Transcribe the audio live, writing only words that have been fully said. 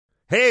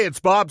Hey, it's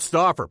Bob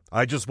Stauffer.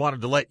 I just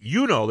wanted to let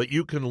you know that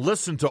you can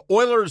listen to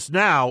Oilers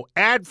Now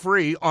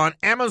ad-free on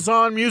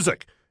Amazon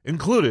Music,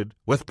 included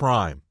with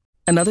Prime.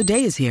 Another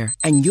day is here,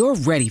 and you're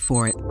ready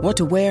for it. What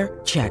to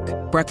wear? Check.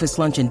 Breakfast,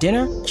 lunch, and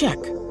dinner? Check.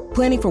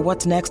 Planning for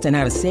what's next and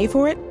how to save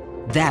for it?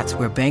 That's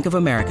where Bank of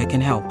America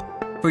can help.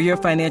 For your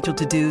financial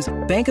to-dos,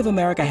 Bank of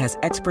America has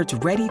experts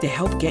ready to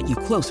help get you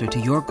closer to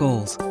your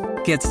goals.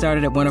 Get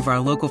started at one of our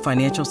local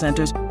financial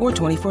centers or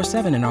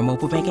 24/7 in our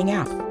mobile banking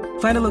app.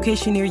 Find a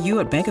location near you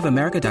at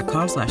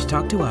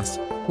bankofamerica.com/talktous.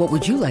 What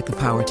would you like the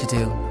power to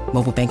do?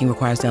 Mobile banking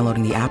requires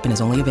downloading the app and is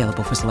only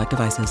available for select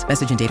devices.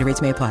 Message and data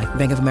rates may apply.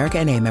 Bank of America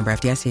N.A., member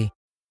FDIC.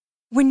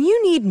 When you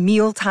need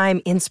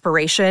mealtime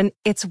inspiration,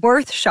 it's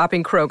worth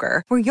shopping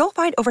Kroger, where you'll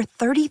find over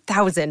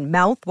 30,000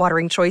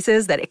 mouth-watering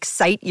choices that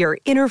excite your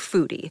inner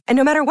foodie. And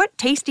no matter what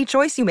tasty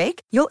choice you make,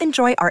 you'll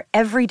enjoy our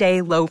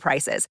everyday low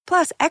prices,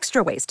 plus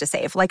extra ways to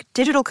save, like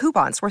digital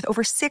coupons worth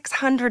over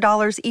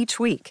 $600 each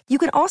week. You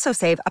can also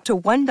save up to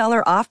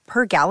 $1 off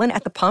per gallon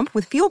at the pump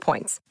with fuel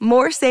points.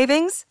 More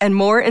savings and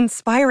more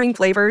inspiring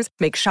flavors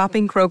make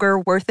shopping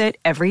Kroger worth it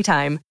every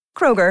time.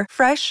 Kroger,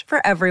 fresh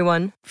for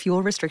everyone.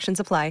 Fuel restrictions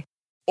apply.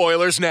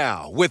 Oilers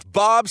Now with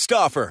Bob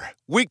Stauffer.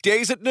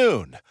 Weekdays at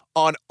noon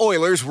on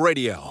Oilers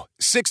Radio,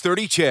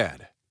 630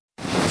 CHED.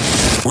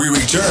 We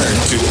return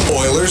to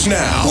Oilers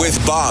Now with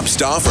Bob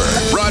Stauffer.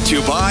 Brought to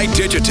you by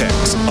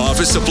Digitex.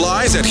 Office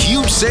supplies at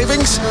huge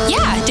savings?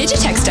 Yeah,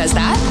 Digitex does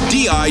that.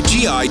 Digitex.ca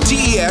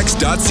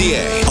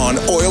on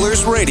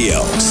Oilers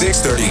Radio,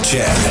 630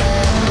 CHED.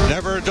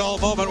 Never a dull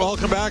moment.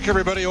 Welcome back,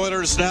 everybody.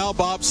 Oilers Now.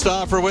 Bob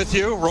Stauffer with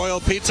you. Royal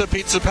Pizza,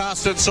 Pizza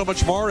Pasta, and so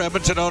much more.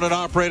 Edmonton owned and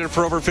operated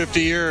for over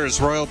 50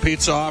 years. Royal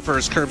Pizza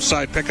offers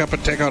curbside pickup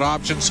and takeout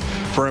options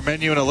for a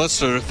menu and a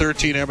list of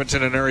 13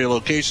 Edmonton and area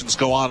locations.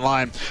 Go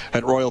online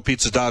at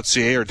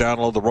royalpizza.ca or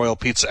download the Royal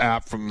Pizza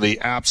app from the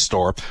App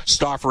Store.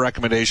 Stauffer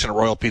recommendation at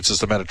Royal Pizza's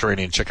the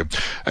Mediterranean chicken.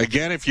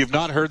 Again, if you've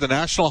not heard, the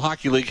National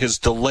Hockey League has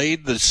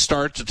delayed the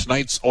start to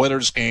tonight's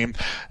Oilers game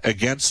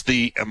against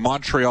the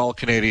Montreal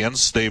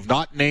Canadiens. They've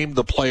not named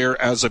the player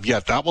as of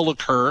yet. That will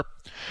occur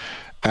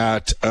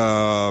at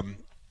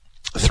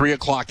 3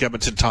 o'clock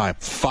Edmonton time.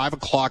 5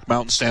 o'clock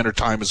Mountain Standard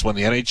Time is when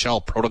the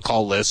NHL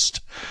protocol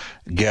list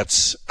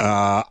gets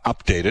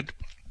updated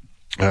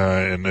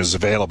and is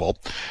available.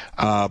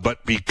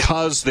 But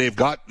because they've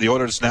got, the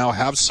Oilers now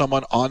have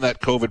someone on that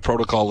COVID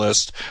protocol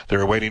list,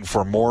 they're waiting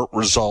for more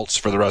results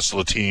for the rest of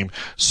the team.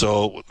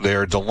 So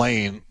they're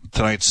delaying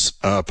tonight's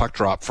puck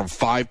drop from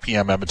 5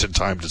 p.m. Edmonton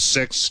time to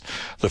 6.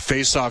 The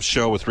Face-Off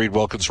Show with Reed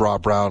Wilkins,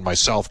 Rob Brown,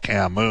 myself,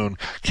 Cam Moon,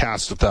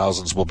 Cast of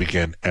Thousands will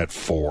begin at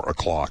 4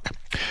 o'clock.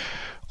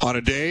 On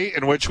a day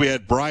in which we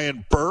had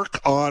Brian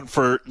Burke on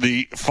for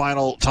the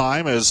final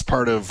time as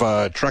part of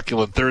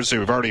Truculent Thursday,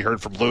 we've already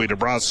heard from Louis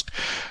DeBrusque.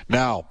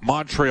 Now,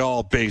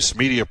 Montreal-based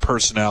media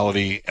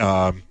personality,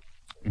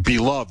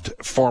 beloved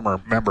former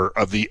member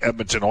of the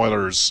Edmonton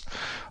Oilers,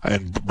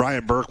 and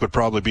Brian Burke would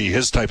probably be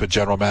his type of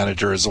general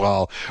manager as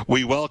well.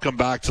 We welcome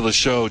back to the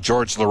show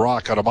George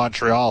Larocque out of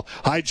Montreal.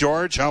 Hi,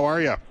 George. How are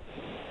you?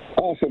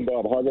 Awesome,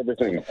 Bob. How's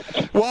everything?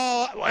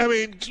 Well, I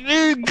mean,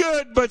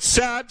 good, but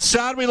sad.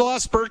 Sad we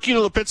lost Berkey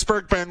to the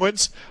Pittsburgh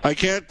Penguins. I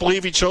can't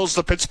believe he chose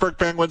the Pittsburgh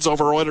Penguins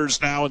over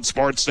Oilers Now in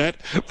Sportsnet,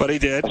 but he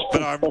did.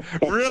 But I'm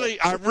really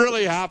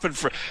happy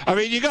for. I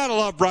mean, you gotta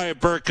love Brian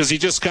Burke because he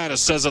just kind of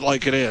says it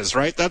like it is,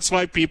 right? That's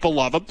why people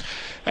love him.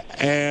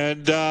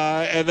 And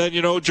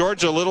then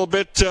George, a little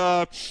bit.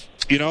 I'll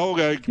tell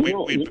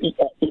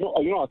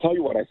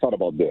you what I thought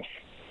about this.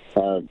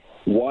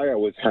 Why I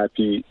was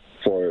happy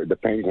for the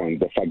Penguins,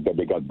 the fact that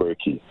they got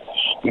Berkey.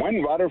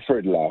 When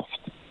Rutherford left,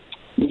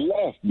 he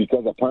left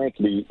because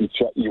apparently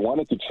he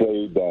wanted to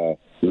trade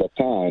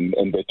Letang,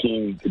 and the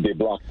King, they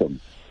blocked him.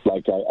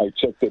 Like, I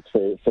checked it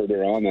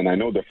further on, and I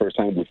know the first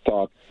time we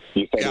talked,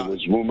 he said it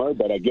was rumor,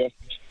 but I guess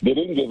they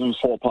didn't give him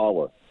full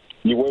power.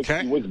 He was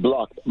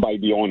blocked by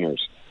the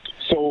owners.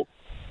 So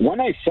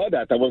when I saw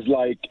that, I was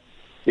like,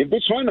 if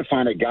they're trying to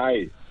find a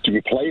guy to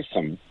replace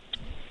him,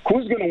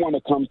 who's going to want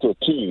to come to a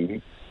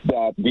team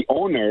that the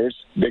owners,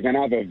 they're going to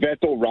have a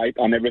veto right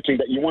on everything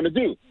that you want to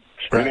do?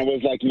 Right. And I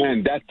was like,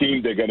 man, that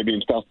team, they're going to be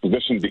in tough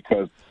position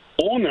because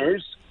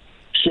owners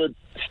should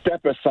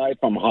step aside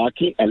from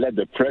hockey and let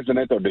the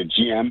president or the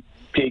GM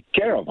take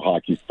care of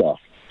hockey stuff.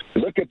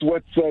 Look at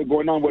what's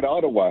going on with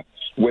Ottawa,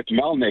 with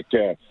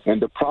Melnick, and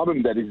the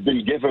problem that has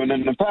been given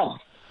in the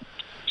past.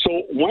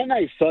 So when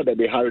I saw that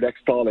they hired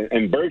Ekstall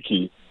and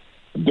Berkey,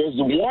 there's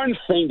one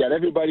thing that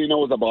everybody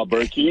knows about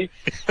Berkey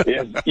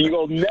is he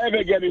will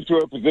never get into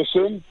a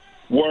position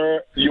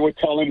where you would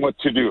tell him what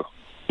to do.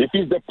 If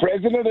he's the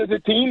president of the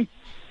team,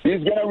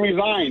 he's going to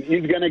resign.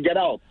 He's going to get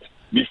out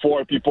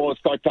before people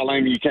start telling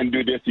him you can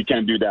do this, you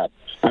can do that.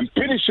 I'm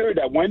pretty sure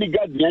that when he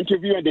got the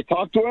interview and they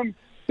talked to him,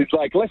 it's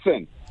like,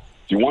 listen,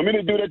 if you want me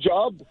to do the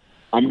job,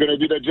 I'm going to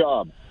do the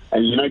job.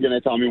 And you're not going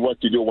to tell me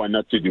what to do, what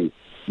not to do.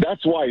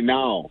 That's why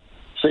now,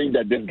 saying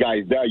that this guy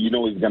is there, he's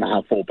going to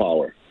have full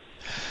power.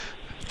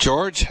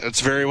 George,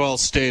 it's very well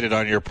stated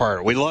on your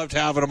part. We loved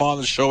having him on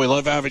the show. We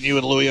love having you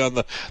and Louis on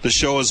the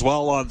show as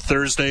well on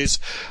Thursdays.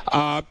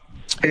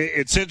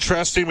 It's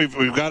interesting.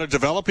 We've got a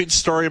developing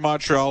story in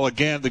Montreal.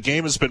 Again, the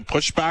game has been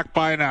pushed back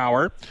by an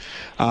hour.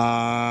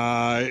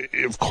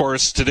 Of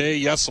course,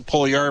 today, Jesse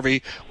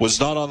Puljujärvi was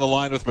not on the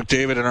line with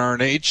McDavid and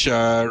RNH.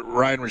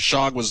 Ryan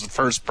Rishaug was the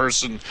first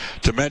person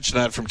to mention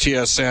that from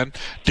TSN.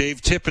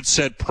 Dave Tippett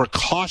said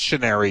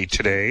precautionary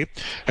today,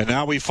 and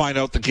now we find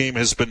out the game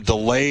has been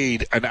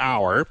delayed an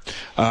hour,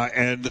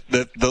 and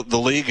that the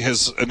league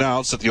has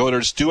announced that the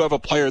Oilers do have a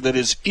player that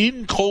is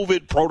in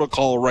COVID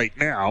protocol right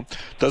now.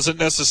 Doesn't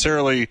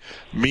necessarily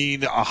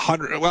mean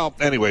 100. Well,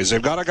 anyways,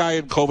 they've got a guy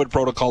in COVID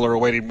protocol or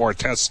awaiting more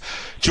tests.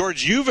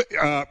 George, you've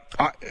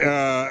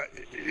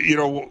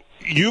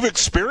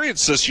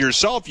experienced this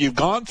yourself. You've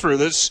gone through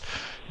this.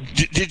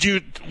 Did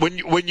you,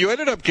 when you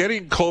ended up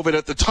getting COVID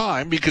at the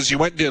time, because you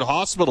went and did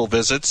hospital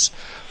visits,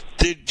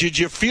 did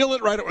you feel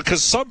it right?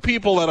 Because some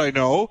people that I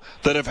know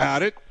that have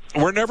had it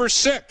were never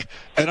sick,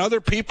 and other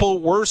people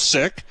were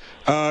sick.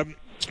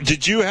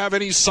 Did you have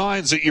any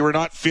signs that you were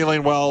not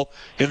feeling well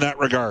in that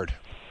regard?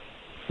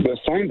 The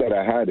sign that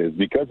I had is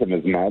because I'm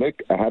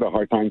asthmatic, I had a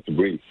hard time to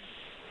breathe.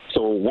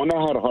 So when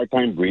I had a hard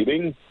time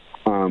breathing,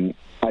 I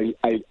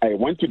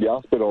went to the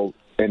hospital,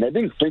 and I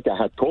didn't think I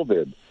had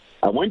COVID.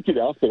 I went to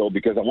the hospital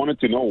because I wanted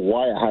to know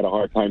why I had a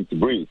hard time to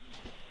breathe.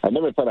 I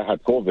never thought I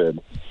had COVID.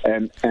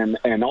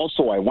 And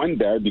also I went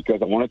there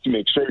because I wanted to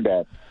make sure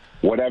that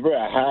whatever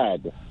I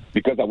had,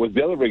 because I was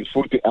delivering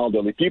food to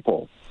elderly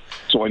people.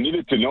 So I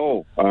needed to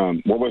know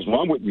what was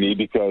wrong with me,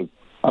 because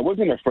I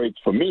wasn't afraid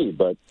for me,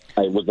 but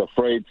I was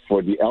afraid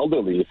for the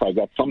elderly if I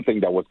got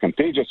something that was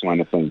contagious or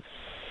anything.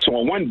 So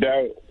I went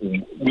there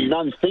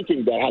not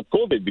thinking that I had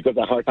COVID because I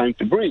had a hard time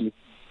to breathe.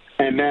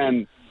 And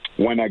then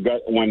when I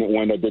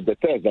did the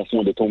test, that's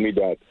when they told me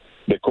that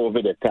the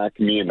COVID attacked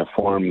me in the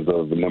forms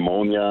of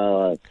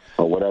pneumonia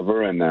or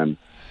whatever, and then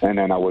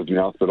I was in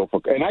the hospital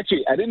and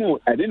actually I didn't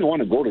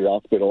want to go to the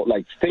hospital,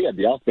 like stay at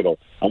the hospital.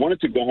 I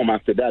wanted to go home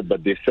after that,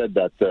 but they said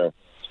that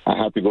I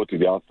had to go to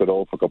the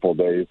hospital for a couple of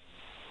days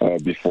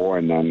before,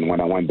 and then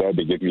when I went there,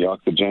 they gave me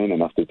oxygen,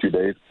 and after 2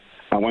 days,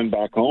 I went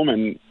back home,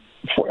 and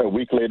for a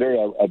week later,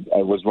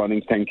 I was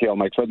running 10K on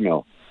my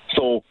treadmill.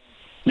 So,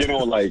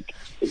 like,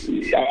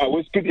 I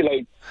was pretty,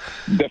 like,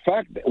 the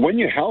fact that when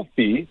you're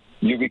healthy,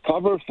 you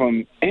recover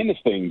from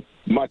anything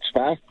much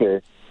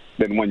faster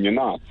than when you're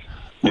not,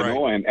 you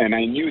know, and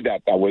I knew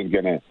that I was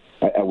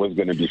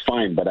gonna be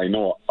fine, but I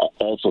know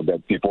also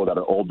that people that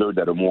are older,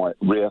 that are more at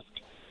risk,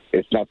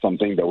 it's not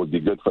something that would be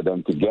good for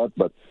them to get.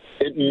 But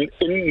in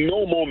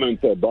no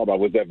moment, Bob, I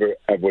was ever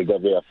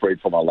afraid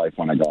for my life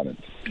when I got it.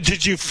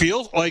 Did you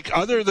feel like,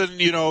 other than,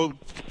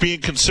 being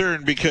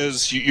concerned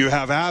because you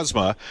have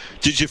asthma,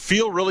 did you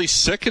feel really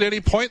sick at any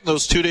point in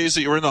those 2 days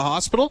that you were in the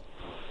hospital?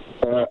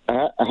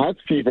 I had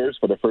fevers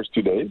for the first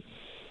 2 days.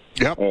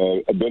 Yep.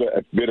 A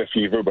bit of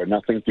fever, but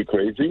nothing too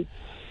crazy.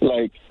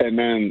 Like, and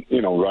then,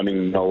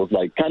 running nose,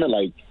 like, kind of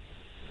like,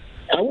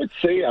 I would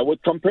say I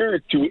would compare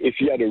it to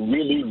if you had a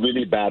really,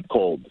 really bad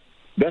cold.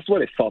 That's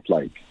what it felt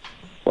like.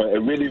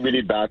 A really,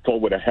 really bad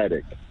cold with a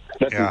headache.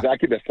 That's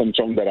exactly the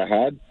symptom that I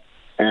had.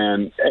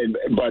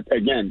 But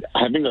again,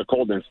 having a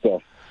cold and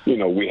stuff,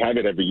 we have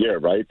it every year,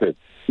 right?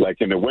 Like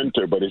in the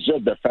winter, but it's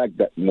just the fact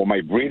that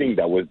my breathing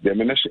that was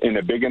diminished in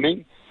the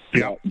beginning.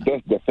 Yeah.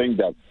 That's the thing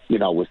that,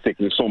 I was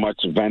taking so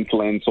much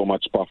Ventolin, so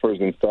much puffers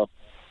and stuff.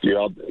 You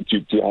had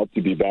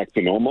to be back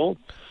to normal.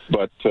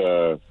 But,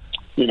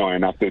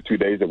 and after 2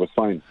 days, it was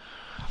fine.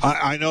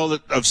 I know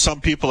that of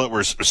some people that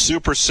were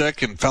super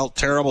sick and felt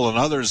terrible, and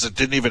others that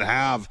didn't even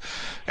have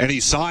any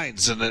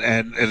signs, and they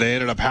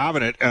ended up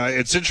having it.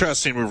 It's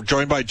interesting. We're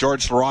joined by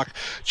George Laraque.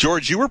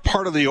 George, you were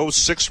part of the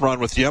 2006 run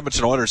with the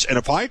Edmonton Oilers, and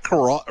if I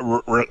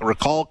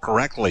recall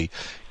correctly,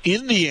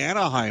 in the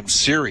Anaheim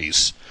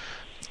series,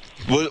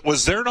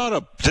 was there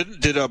not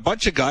did a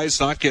bunch of guys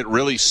not get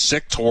really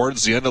sick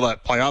towards the end of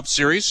that playoff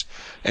series,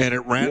 and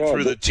it ran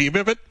through the team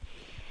a bit?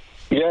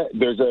 Yeah,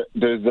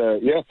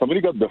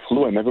 somebody got the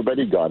flu and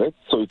everybody got it.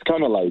 So it's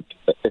kind of like,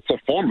 it's a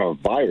form of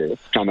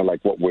virus, kind of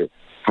like what we're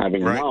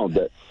having now,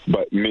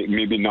 but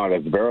maybe not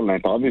as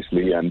virulent,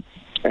 obviously. And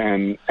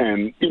on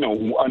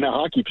a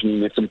hockey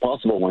team, it's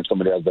impossible when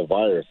somebody has the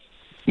virus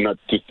not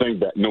to think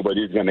that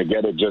nobody's going to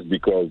get it just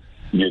because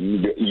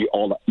you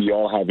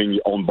all having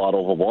your own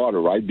bottle of water,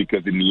 right?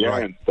 Because in the air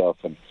and stuff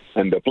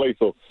and the play.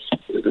 So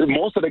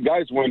most of the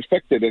guys were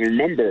infected. And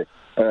remember,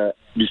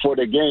 before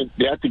the game,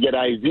 they had to get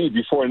IV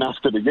before and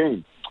after the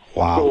game.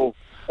 Wow.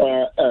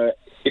 So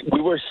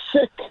we were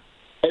sick,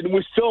 and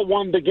we still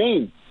won the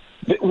game.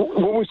 It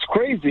was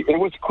crazy. It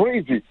was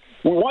crazy.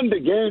 We won the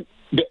game.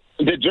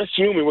 The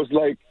dressing room, it was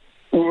like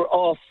we were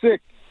all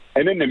sick.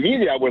 And then the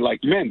media were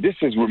like, man, this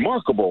is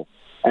remarkable.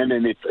 And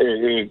then it's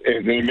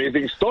an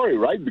amazing story,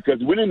 right? Because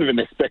we didn't even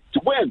expect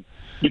to win,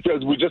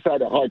 because we just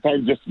had a hard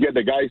time just to get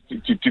the guys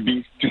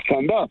to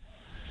stand up.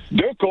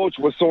 Their coach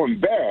was so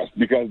embarrassed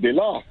because they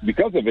lost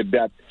because of it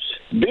that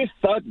they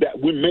thought that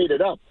we made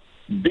it up.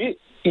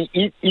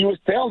 He was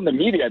telling the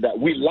media that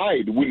we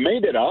lied. We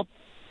made it up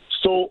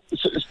so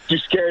to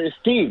scare his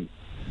team.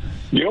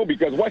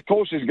 Because what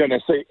coach is going to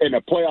say in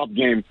a playoff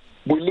game,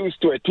 we lose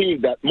to a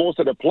team that most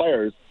of the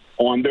players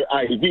on their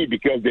IV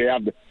because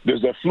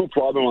there's a flu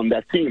problem on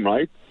that team,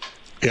 right?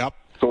 Yep.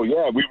 So,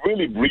 yeah, we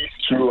really breezed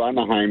through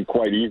Anaheim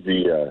quite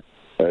easy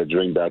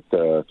during that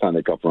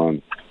Stanley Cup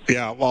run.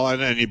 Yeah, well,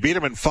 and you beat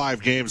them in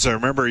 5 games. I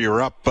remember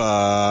you're up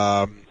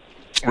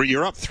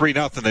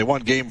 3-0. They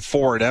won Game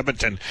 4 at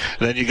Edmonton.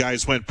 And then you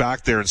guys went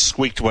back there and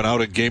squeaked one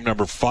out in Game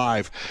number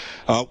 5.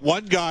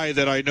 One guy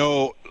that I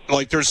know,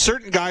 like, there's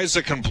certain guys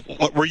that can.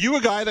 Were you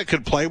a guy that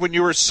could play when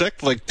you were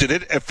sick? Like, did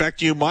it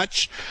affect you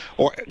much?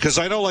 Or because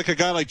I know, like, a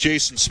guy like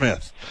Jason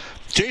Smith.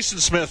 Jason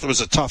Smith was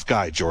a tough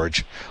guy,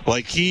 George.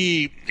 Like,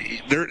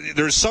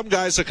 there's some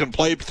guys that can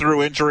play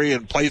through injury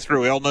and play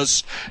through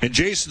illness, and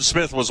Jason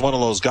Smith was one of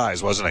those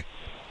guys, wasn't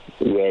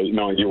he? Yeah,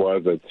 no, he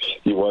wasn't.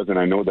 He wasn't.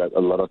 I know that a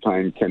lot of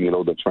times, Kenny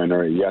Lowe, the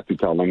trainer, he had to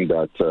tell him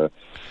that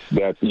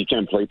you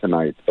can't play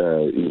tonight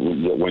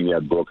when you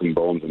had broken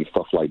bones and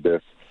stuff like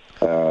this.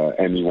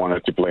 And he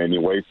wanted to play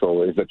anyway,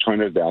 so it's the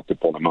trainers that have to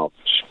pull him out.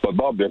 But,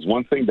 Bob, there's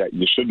one thing that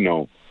you should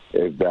know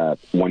is that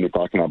when you're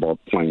talking about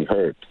playing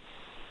hurt,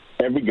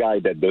 every guy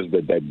that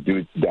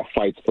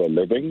fights for a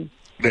living,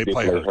 they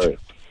play hurt.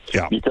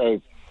 Yeah. Because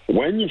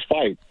when you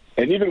fight,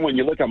 and even when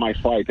you look at my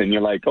fight and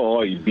you're like,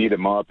 oh, you beat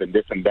him up and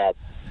this and that,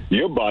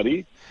 your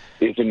body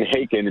is in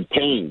ache and in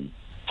pain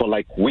for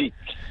like weeks.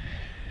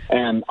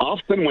 And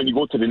often when you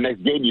go to the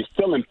next game, you're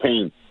still in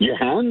pain. Your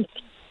hands,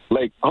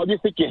 like, how do you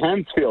think your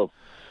hands feel?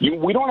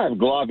 We don't have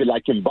gloves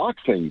like in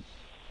boxing.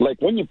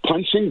 Like when you're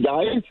punching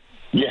guys,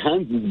 your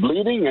hands is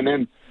bleeding, and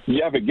then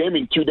you have a game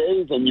in 2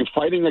 days and you're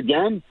fighting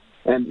again.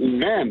 And,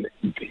 man,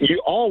 you're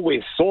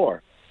always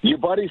sore. Your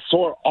body's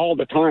sore all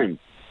the time.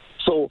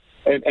 So,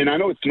 and I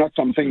know it's not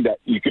something that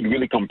you could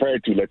really compare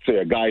to, let's say,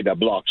 a guy that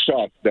blocks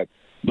shots, that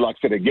blocks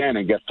it again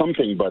and gets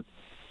something. But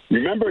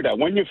remember that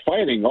when you're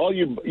fighting, all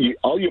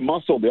your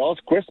muscle, they're all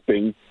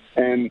crisping,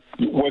 and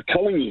we're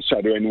killing each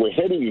other and we're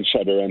hitting each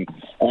other.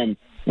 And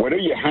whether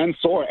your hand's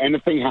sore,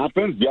 anything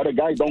happens, the other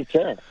guy don't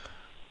care.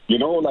 You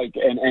know, like,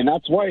 and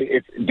that's why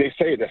they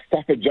say the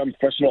stuff at jump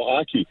professional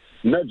hockey,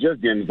 not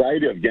just the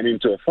anxiety of getting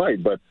into a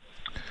fight, but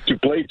to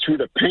play through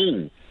the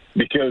pain,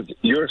 because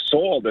you're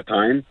sore all the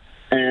time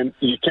and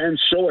you can't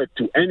show it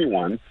to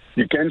anyone.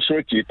 You can't show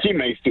it to your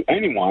teammates, to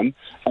anyone,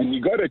 and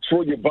you got to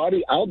throw your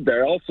body out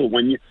there also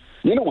when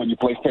when you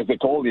play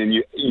physical and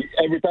you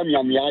every time you're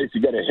on the ice,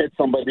 you got to hit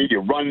somebody, you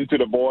run into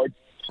the board.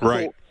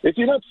 Right. So if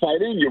you're not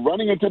fighting, you're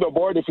running into the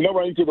board. If you're not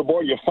running into the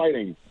board, you're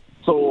fighting.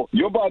 So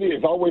your body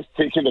is always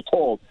taking a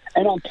toll.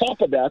 And on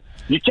top of that,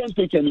 you can't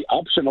take any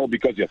optional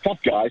because you're a tough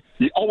guy.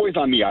 You're always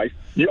on the ice.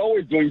 You're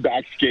always doing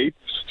back skate.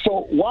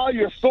 So while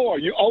you're sore,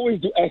 you always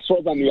do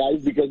extras on the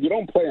ice because you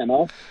don't play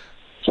enough.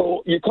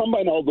 So you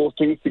combine all those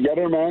things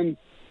together, man.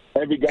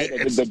 Every guy that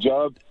did the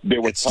job, they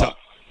were tough.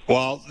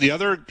 Well, the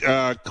other,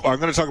 I'm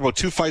going to talk about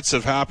 2 fights that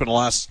have happened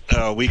last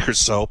week or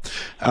so.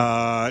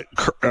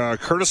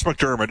 Curtis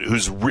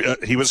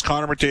McDermott, he was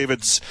Connor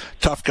McDavid's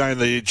tough guy in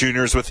the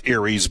juniors with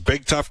Erie. He's a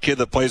big, tough kid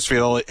that plays for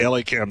the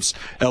LA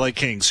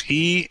Kings.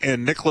 He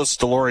and Nicolas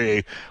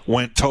Deslauriers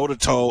went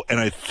toe-to-toe, and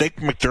I think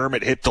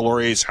McDermott hit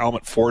Deslauriers'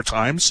 helmet 4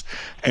 times,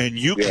 and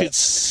you could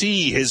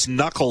see his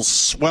knuckles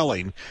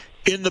swelling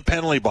in the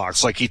penalty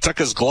box. Like, he took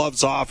his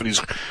gloves off, and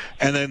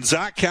then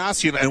Zach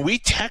Kassian, and we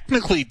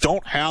technically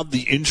don't have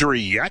the injury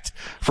yet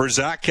for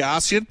Zach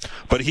Kassian,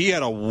 but he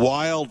had a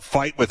wild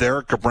fight with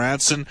Eric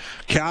Gabranson.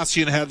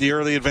 Kassian had the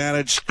early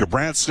advantage.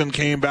 Gabranson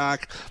came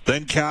back.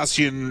 Then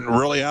Kassian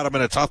really had him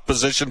in a tough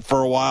position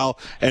for a while,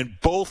 and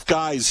both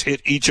guys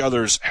hit each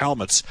other's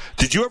helmets.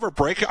 Did you ever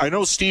break it? I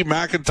know Steve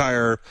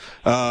McIntyre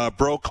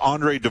broke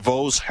Andre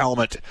DeVoe's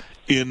helmet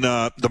in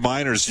the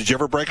minors. Did you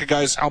ever break a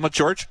guy's helmet,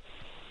 George?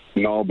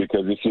 No,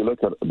 because if you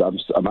look at,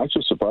 I'm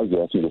actually surprised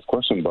you asked me this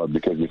question, Bob,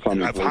 because you saw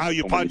me how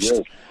you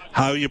punched.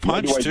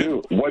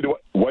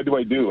 What do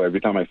I do every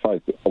time I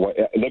fight?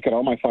 Look at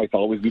all my fights. I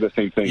always do the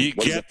same thing. You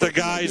get the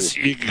guys.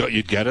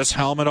 You'd get his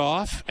helmet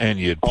off, and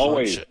you'd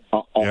punch it.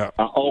 I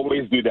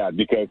always do that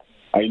because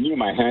I knew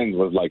my hand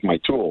was like my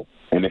tool,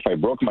 and if I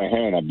broke my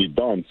hand, I'd be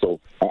done.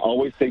 So I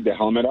always take the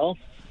helmet off,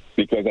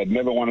 because I'd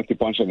never wanted to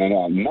punch on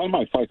none of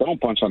my fights. I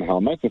don't punch on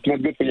helmets. It's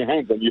not good for your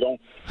hands, and you don't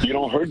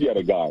hurt the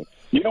other guy.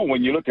 You know,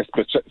 when you look at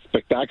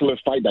spectacular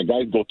fight that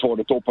guys go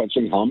toe-to-toe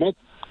punching helmets,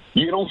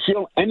 you don't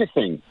feel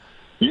anything.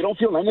 You don't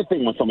feel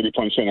anything when somebody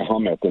punches in a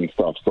helmet and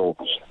stuff. So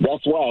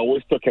that's why I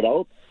always took it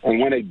out. And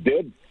when I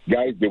did,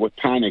 guys, they would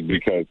panic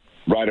because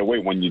right away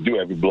when you do,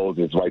 every blow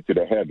is right to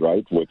the head,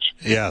 right? Which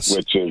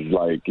is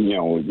like,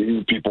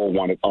 people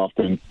want it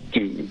often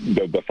to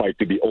the fight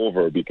to be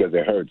over because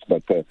it hurts.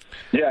 But, I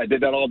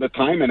did that all the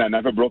time, and I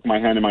never broke my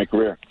hand in my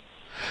career.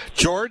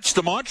 George,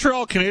 the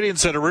Montreal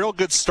Canadiens had a real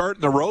good start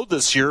in the road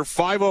this year,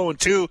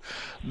 5-0-2.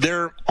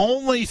 They're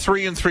only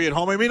 3-3 at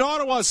home. I mean,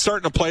 Ottawa's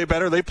starting to play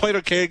better. They played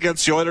okay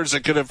against the Oilers.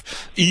 They could have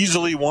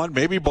easily won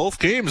maybe both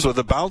games with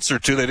a bounce or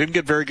two. They didn't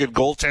get very good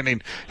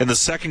goaltending in the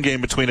second game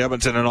between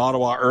Edmonton and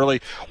Ottawa early.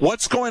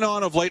 What's going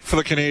on of late for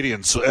the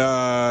Canadiens?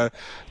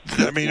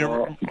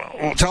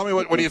 Tell me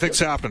what do you think's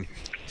happened?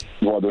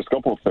 Well, there's a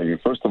couple of things.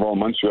 First of all,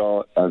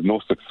 Montreal has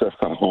no success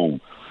at home.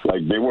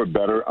 Like, they were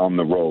better on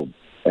the road.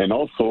 And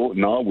also,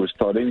 now we're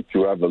starting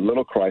to have a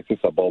little crisis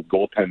about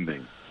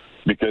goaltending.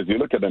 Because you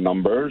look at the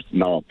numbers,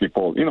 now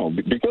people,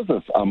 because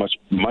of how much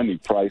money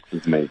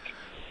Prices make,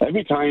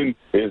 every time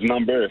his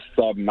number is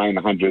sub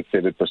 900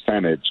 saved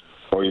percentage,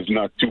 or he's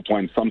not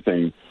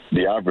 2-point-something,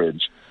 the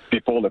average,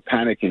 people are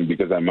panicking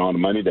because of the amount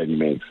of money that he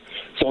makes.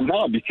 So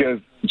now,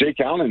 because Jake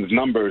Allen's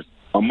numbers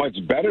are much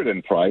better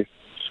than Price,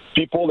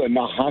 people are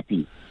not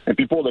happy, and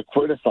people are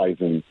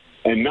criticizing.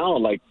 And now,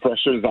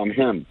 pressure's on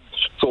him.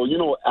 So,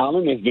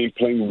 Allen has been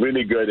playing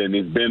really good, and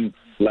he's been,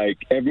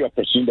 every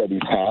opportunity that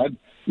he's had,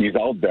 he's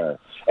out there.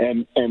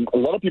 And a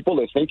lot of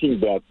people are thinking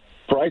that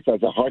Price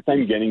has a hard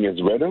time getting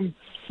his rhythm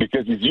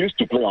because he's used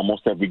to play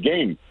almost every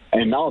game.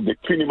 And now they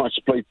pretty much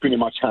play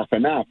half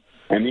and half,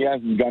 and he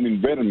hasn't gotten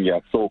in rhythm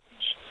yet. So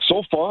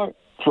far,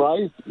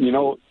 Price,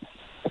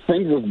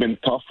 things have been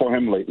tough for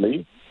him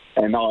lately.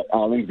 And now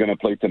Allen's going to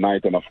play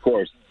tonight, and of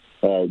course,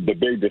 the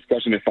big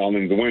discussion if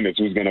Allen's win is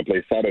who's going to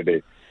play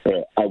Saturday.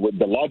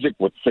 The logic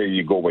would say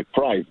you go with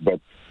Price, but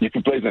if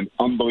he plays an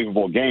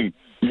unbelievable game,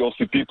 you'll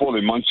see people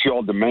in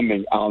Montreal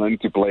demanding Allen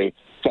to play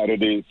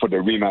Saturday for the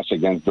rematch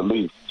against the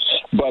Leafs.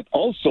 But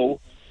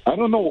also, I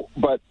don't know,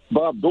 but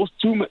Bob, those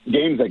two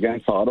games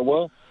against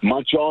Ottawa,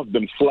 Montreal's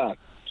been flat.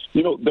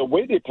 The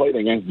way they played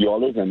against the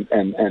Oilers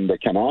and the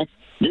Canucks,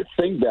 you'd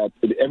think that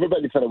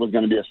everybody said it was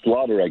going to be a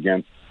slaughter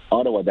against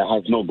Ottawa that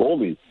has no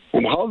goalie.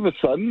 And all of a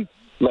sudden,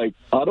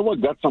 Ottawa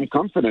got some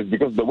confidence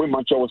because the way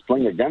Montreal was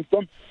playing against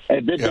them,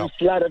 and they've been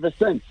flat ever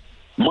since.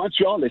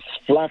 Montreal is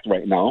flat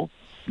right now.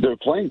 They're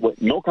playing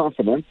with no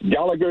confidence.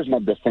 Gallagher's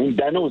not the same.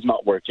 Dano is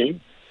not working.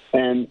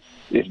 And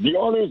if the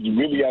Oilers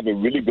really have a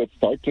really good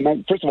start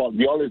tonight, first of all,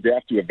 the Oilers, they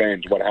have to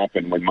avenge what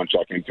happened when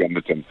Montreal came to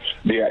Edmonton.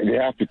 They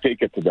have to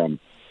take it to them.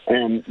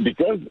 And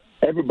because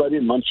everybody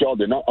in Montreal,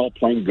 they're not all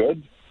playing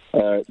good,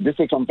 this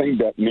is something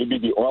that maybe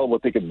the Oil will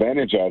take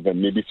advantage of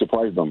and maybe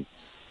surprise them.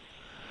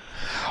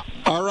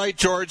 All right,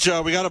 George,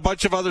 we got a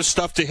bunch of other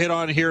stuff to hit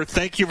on here.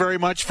 Thank you very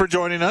much for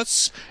joining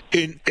us.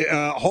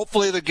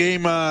 Hopefully the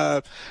game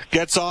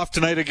gets off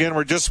tonight again.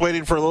 We're just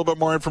waiting for a little bit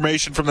more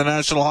information from the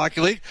National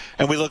Hockey League,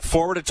 and we look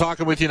forward to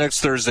talking with you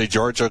next Thursday,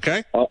 George,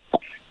 okay?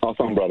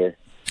 Awesome, brother.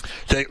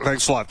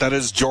 Thanks a lot. That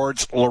is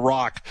George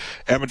Laraque,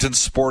 Edmonton's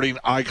sporting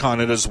icon.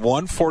 It is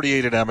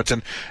 1:48 at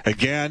Edmonton.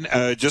 Again,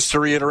 just to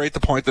reiterate the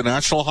point, the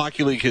National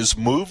Hockey League has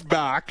moved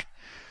back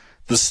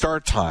the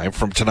start time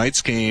from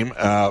tonight's game,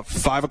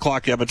 5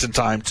 o'clock Edmonton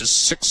time to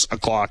 6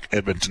 o'clock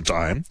Edmonton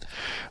time.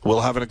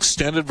 We'll have an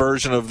extended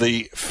version of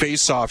the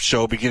face-off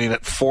show beginning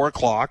at 4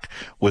 o'clock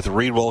with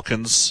Reed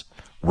Wilkins,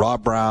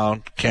 Rob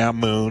Brown, Cam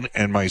Moon,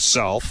 and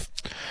myself.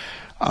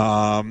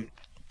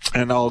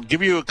 And I'll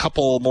give you a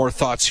couple more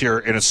thoughts here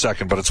in a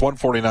second, but it's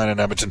 1:49 in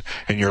Edmonton,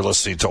 and you're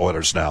listening to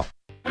Oilers Now.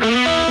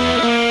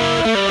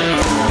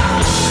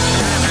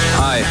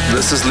 Hi,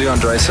 this is Leon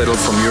Draisaitl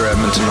from your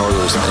Edmonton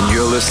Oilers, and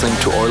you're listening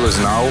to Oilers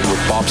Now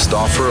with Bob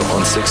Stauffer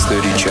on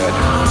 630 CHED.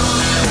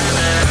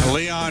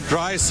 Leon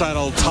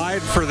Draisaitl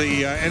tied for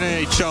the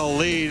NHL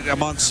lead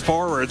amongst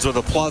forwards with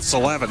a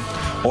 +11.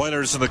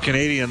 Oilers and the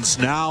Canadiens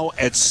now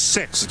at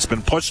 6. It's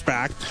been pushed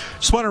back.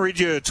 Just want to read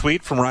you a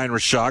tweet from Ryan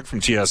Rishaug from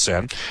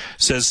TSN. It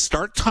says,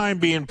 start time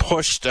being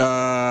pushed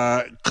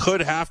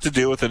could have to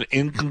do with an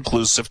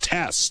inconclusive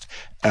test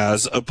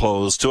as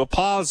opposed to a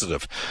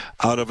positive.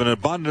 Out of an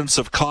abundance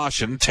of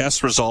caution,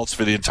 test results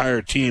for the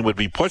entire team would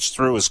be pushed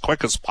through as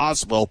quick as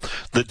possible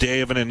the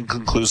day of an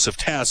inconclusive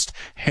test,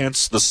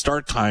 hence the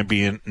start time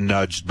being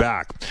nudged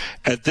back.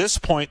 At this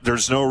point,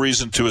 there's no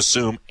reason to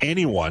assume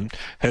anyone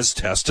has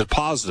tested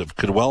positive.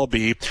 Could well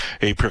be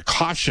a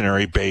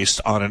precautionary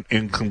based on an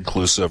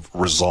inconclusive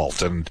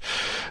result. And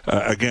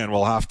again,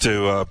 we'll have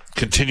to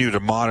continue to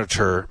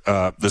monitor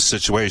the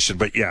situation.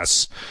 But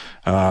yes,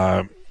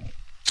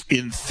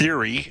 in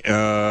theory,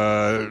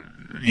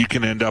 you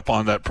can end up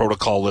on that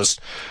protocol list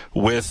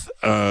with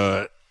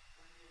an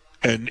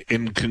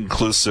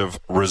inconclusive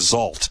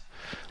result,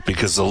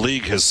 because the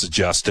league has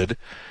suggested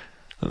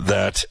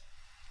that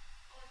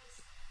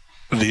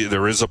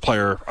there is a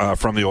player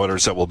from the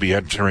Oilers that will be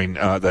entering,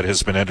 that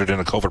has been entered in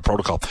a COVID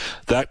protocol.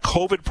 That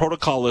COVID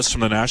protocol list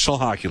from the National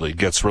Hockey League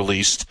gets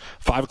released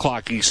 5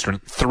 o'clock Eastern,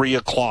 3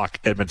 o'clock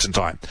Edmonton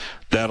time.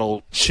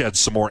 That'll shed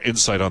some more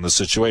insight on the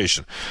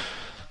situation.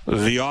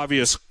 The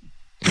obvious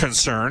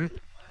concern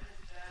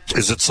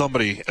is that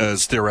somebody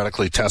is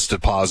theoretically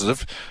tested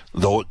positive,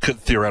 though it could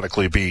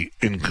theoretically be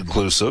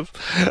inconclusive.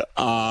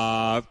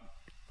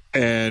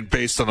 And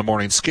based on the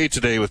morning skate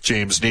today with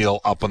James Neal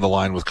up on the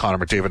line with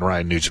Connor McDavid and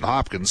Ryan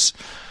Nugent-Hopkins,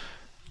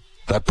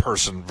 that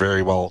person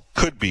very well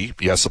could be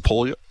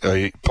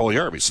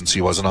Puljujärvi, since he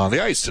wasn't on the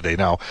ice today.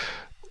 Now,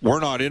 we're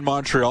not in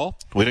Montreal.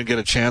 We didn't get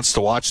a chance to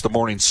watch the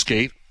morning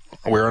skate.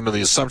 We're under the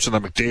assumption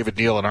that McDavid,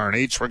 Neal, and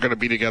RNH were going to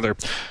be together.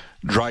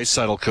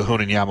 Draisaitl,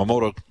 Kahun, and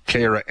Yamamoto,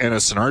 Khaira,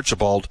 Ennis, and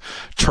Archibald,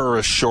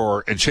 Turris,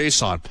 Shore, and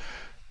Chiasson.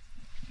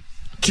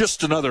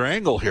 Just another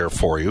angle here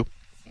for you.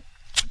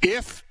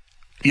 If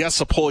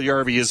Jesse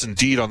Puljujärvi is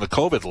indeed on the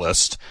COVID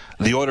list,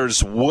 the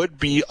Oilers would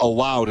be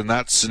allowed in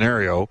that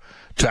scenario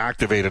to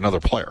activate another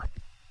player.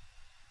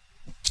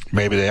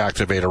 Maybe they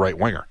activate a right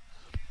winger.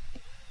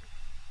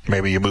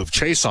 Maybe you move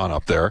Chase on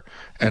up there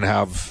and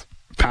have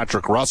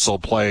Patrick Russell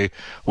play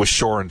with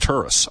Shore and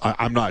Turris.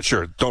 I'm not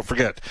sure. Don't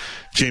forget,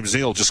 James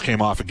Neal just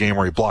came off a game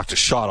where he blocked a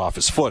shot off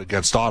his foot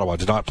against Ottawa.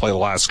 Did not play the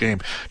last game.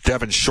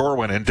 Devon Shore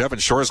went in. Devon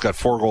Shore's got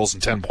 4 goals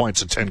and 10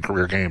 points in 10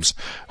 career games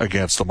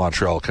against the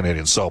Montreal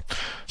Canadiens. So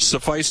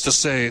suffice to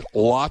say,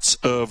 lots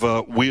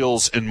of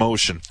wheels in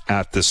motion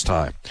at this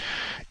time.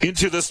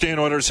 Into this day in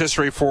Oilers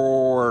history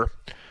for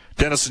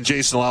Dennis and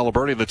Jason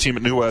Laliberti, the team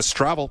at New West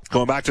Travel.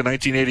 Going back to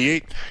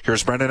 1988,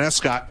 here's Brendan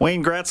Escott.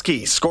 Wayne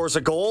Gretzky scores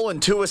a goal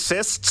and 2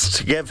 assists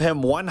to give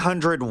him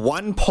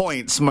 101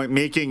 points,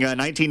 making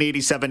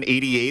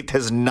 1987-88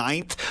 his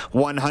 9th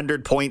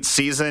 100-point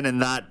season,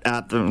 and that,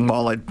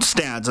 it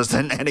stands as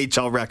an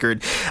NHL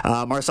record.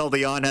 Marcel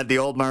Dionne had the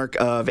old mark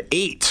of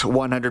 8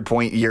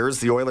 100-point years.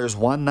 The Oilers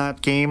won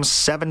that game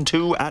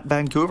 7-2 at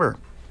Vancouver.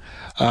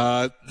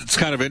 It's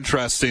kind of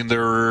interesting.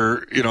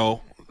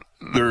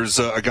 There's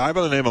a guy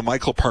by the name of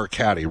Michael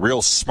Parcati,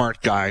 real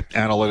smart guy,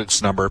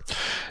 analytics number,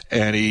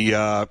 and he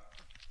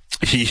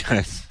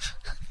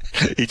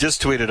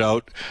just tweeted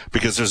out,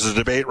 because there's a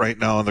debate right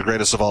now on the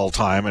greatest of all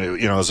time,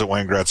 and is it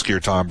Wayne Gretzky or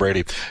Tom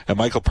Brady? And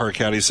Michael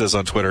Parcati says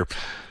on Twitter,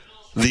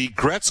 "The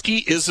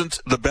Gretzky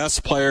isn't the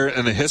best player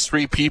in the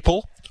history,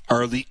 people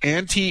are the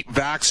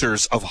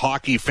anti-vaxxers of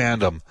hockey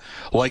fandom.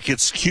 Like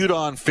it's cute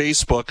on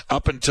Facebook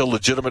up until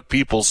legitimate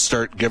people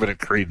start giving it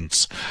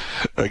credence."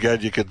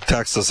 Again, you can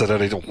text us at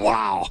any time.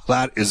 Wow,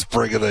 that is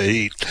bringing the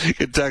heat. You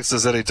can text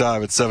us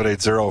anytime at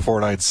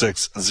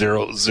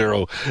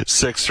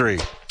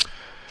 780-496-0063.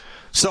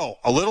 So,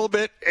 a little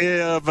bit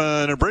of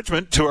an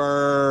abridgment to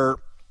our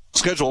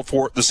schedule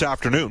for this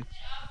afternoon.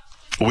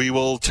 We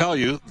will tell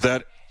you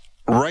that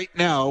right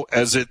now,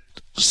 as it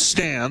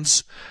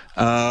stands,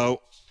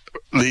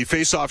 the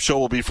face-off show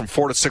will be from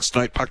 4 to 6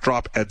 tonight. Puck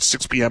drop at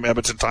 6 p.m.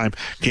 Edmonton time.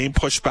 Game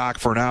pushed back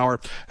for an hour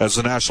as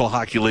the National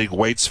Hockey League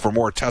waits for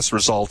more test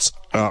results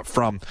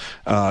from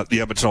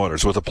the Edmonton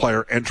Oilers, with a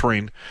player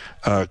entering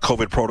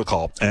COVID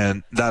protocol.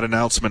 And that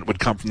announcement would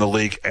come from the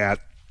league at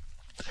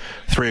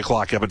 3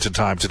 o'clock Edmonton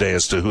time today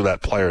as to who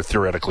that player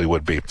theoretically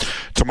would be.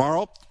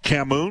 Tomorrow,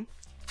 Cam Moon,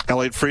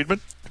 Elliot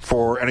Friedman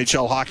for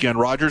NHL Hockey on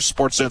Rogers,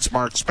 Sportsnet's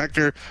Mark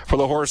Spector for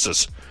the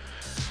Horses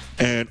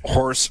and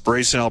Horse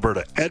Racing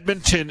Alberta.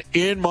 Edmonton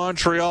in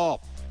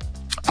Montreal.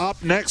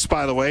 Up next,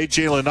 by the way,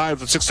 Jalen Nye with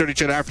the 6:30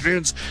 CHED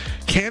Afternoons.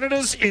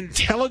 Canada's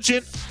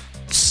intelligence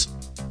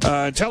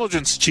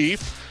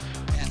chief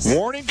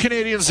warning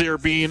Canadians they are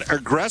being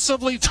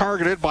aggressively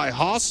targeted by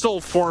hostile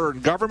foreign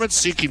governments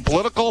seeking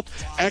political,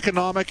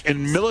 economic,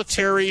 and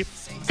military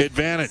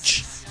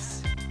advantage.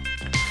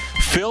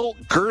 Phil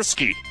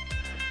Gursky,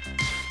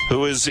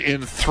 who is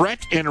in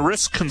threat and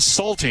risk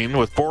consulting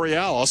with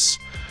Borealis,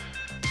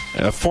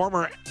 a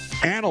former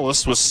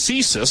analyst with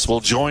CSIS, will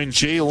join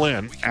Jay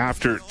Lynn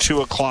after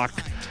 2 o'clock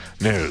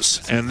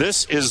news. And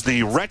this is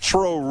the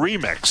retro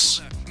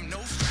remix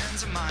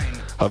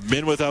of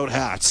Men Without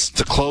Hats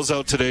to close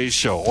out today's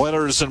show.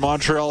 Oilers in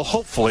Montreal,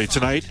 hopefully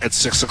tonight at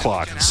 6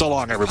 o'clock. So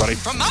long, everybody.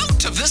 From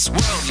out of this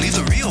world, leave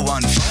the real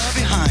one far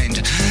behind,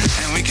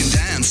 and we can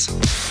dance.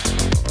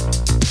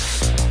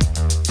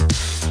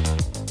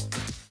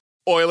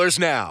 Oilers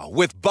Now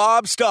with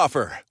Bob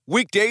Stauffer.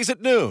 Weekdays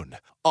at noon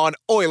on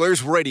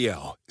Oilers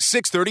Radio,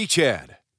 630 CHED.